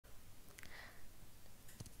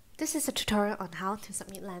This is a tutorial on how to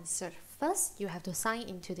submit land search. First, you have to sign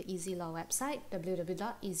into the EasyLaw website,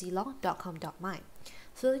 www.easylaw.com.my.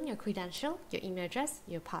 Fill in your credential, your email address,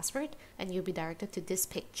 your password, and you'll be directed to this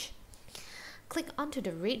page. Click onto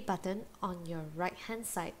the red button on your right hand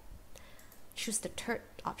side. Choose the third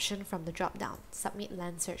option from the drop-down, Submit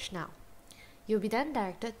Land Search Now. You'll be then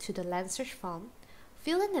directed to the land search form.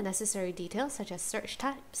 Fill in the necessary details such as search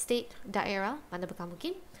type, state, daerah, mana bukan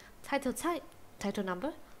mungkin, title type, title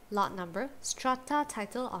number, lot number, strata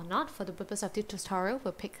title or not. For the purpose of this tutorial,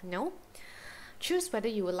 we'll pick no. Choose whether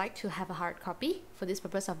you would like to have a hard copy. For this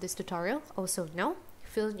purpose of this tutorial, also no.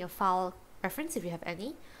 Fill in your file reference if you have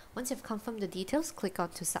any. Once you've confirmed the details, click on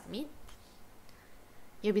to submit.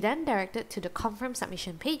 You'll be then directed to the confirm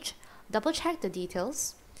submission page. Double check the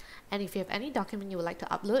details. And if you have any document you would like to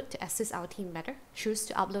upload to assist our team better, choose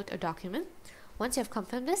to upload a document. Once you have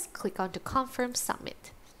confirmed this, click on to confirm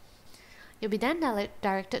submit. You'll be then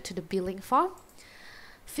directed to the billing form.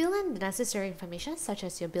 Fill in the necessary information such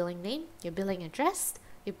as your billing name, your billing address,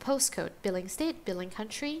 your postcode, billing state, billing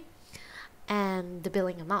country, and the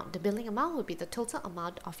billing amount. The billing amount will be the total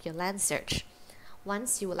amount of your land search.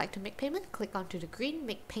 Once you would like to make payment, click onto the green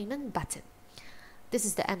Make Payment button. This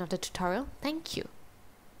is the end of the tutorial. Thank you.